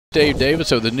Dave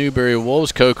Davis of the Newberry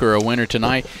Wolves. Coker a winner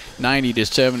tonight,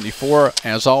 90-74.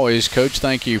 As always, Coach,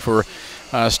 thank you for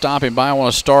stopping by. I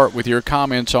want to start with your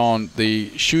comments on the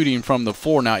shooting from the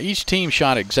floor. Now, each team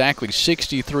shot exactly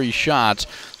 63 shots.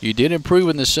 You did improve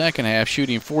in the second half,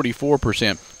 shooting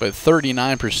 44%, but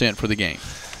 39% for the game.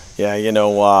 Yeah, you know,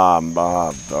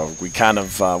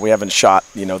 we haven't shot,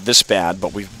 this bad,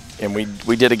 but we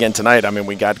did again tonight. I mean,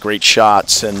 we got great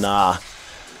shots and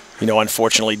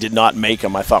unfortunately did not make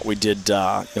them. I thought we did,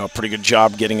 a pretty good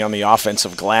job getting on the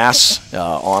offensive glass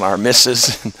on our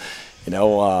misses. It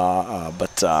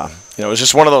was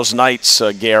just one of those nights,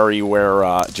 Gary,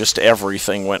 where just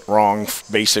everything went wrong,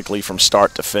 basically from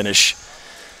start to finish.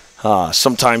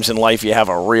 Sometimes in life you have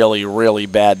a really, really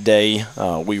bad day.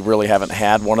 We really haven't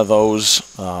had one of those.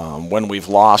 When we've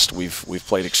lost, we've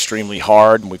played extremely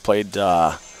hard, and we played.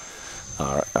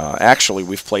 Actually,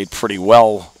 we've played pretty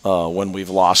well when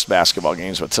we've lost basketball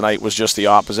games, but tonight was just the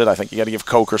opposite. I think you got to give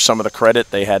Coker some of the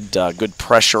credit. They had good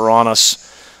pressure on us.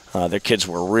 Their kids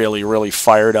were really, really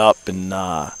fired up and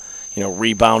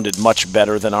rebounded much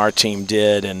better than our team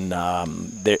did, and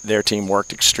their team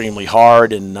worked extremely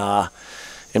hard and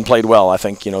played well. I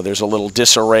think there's a little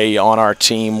disarray on our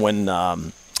team when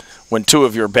two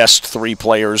of your best three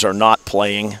players are not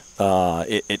playing.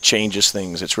 It changes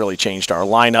things. It's really changed our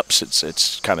lineups.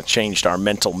 It's kind of changed our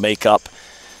mental makeup.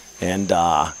 And,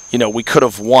 we could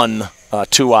have won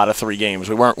 2 out of 3 games.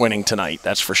 We weren't winning tonight,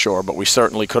 that's for sure, but we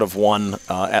certainly could have won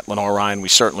at Lenoir-Rhyne. We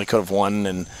certainly could have won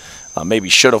and maybe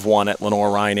should have won at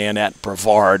Lenoir-Rhyne and at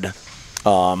Brevard.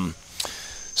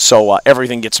 So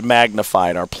everything gets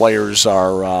magnified. Our players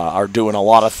are doing a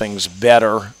lot of things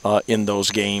better in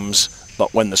those games,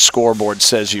 but when the scoreboard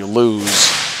says you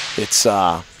lose, it's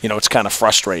it's kind of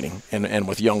frustrating, and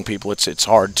with young people, it's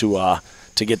hard to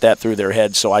get that through their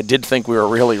heads. So I did think we were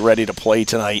really ready to play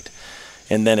tonight,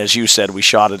 and then as you said, we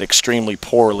shot it extremely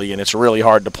poorly, and it's really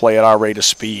hard to play at our rate of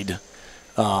speed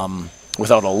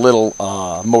without a little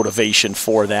motivation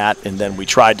for that. And then we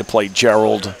tried to play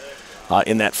Gerald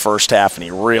in that first half, and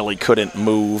he really couldn't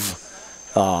move,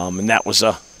 and that was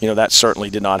that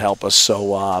certainly did not help us.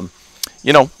 So.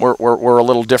 We're a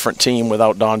little different team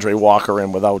without Dondre Walker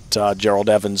and without Gerald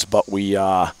Evans, but we're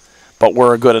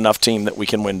a good enough team that we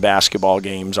can win basketball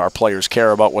games. Our players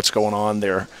care about what's going on.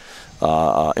 They're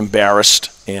embarrassed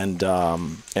and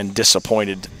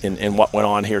disappointed in what went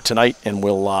on here tonight, and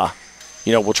we'll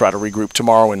try to regroup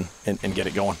tomorrow and get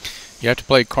it going. You have to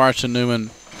play Carson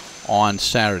Newman on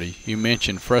Saturday. You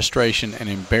mentioned frustration and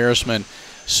embarrassment.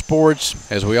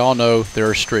 Sports, as we all know, there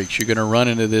are streaks. You're going to run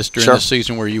into this during the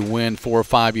season where you win 4 or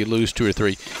 5, you lose 2 or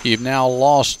 3. You've now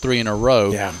lost 3 in a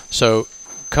row. Yeah. So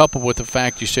coupled with the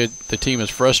fact you said the team is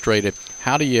frustrated,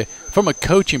 how do you, from a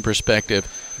coaching perspective,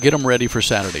 get them ready for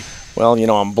Saturday? Well,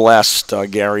 I'm blessed,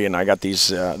 Gary, and I got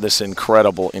this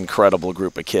incredible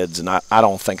group of kids, and I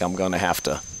don't think I'm going to have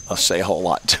to say a whole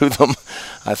lot to them.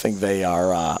 I think they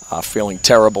are feeling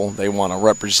terrible. They want to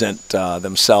represent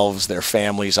themselves, their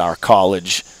families, our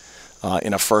college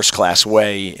in a first-class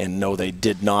way, and know they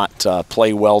did not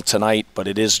play well tonight, but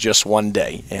it is just one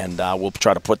day, and we'll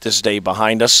try to put this day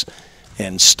behind us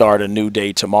and start a new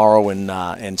day tomorrow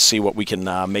and see what we can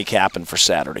make happen for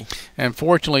Saturday. And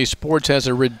fortunately, sports has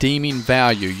a redeeming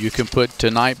value. You can put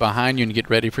tonight behind you and get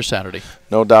ready for Saturday.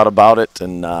 No doubt about it,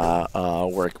 and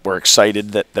we're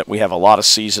excited that we have a lot of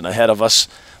season ahead of us,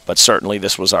 but certainly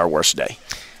this was our worst day.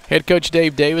 Head coach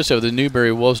Dave Davis of the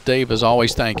Newberry Wolves. Dave, as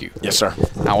always, thank you. Yes, sir.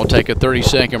 I will take a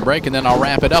 30-second break, and then I'll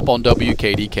wrap it up on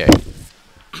WKDK.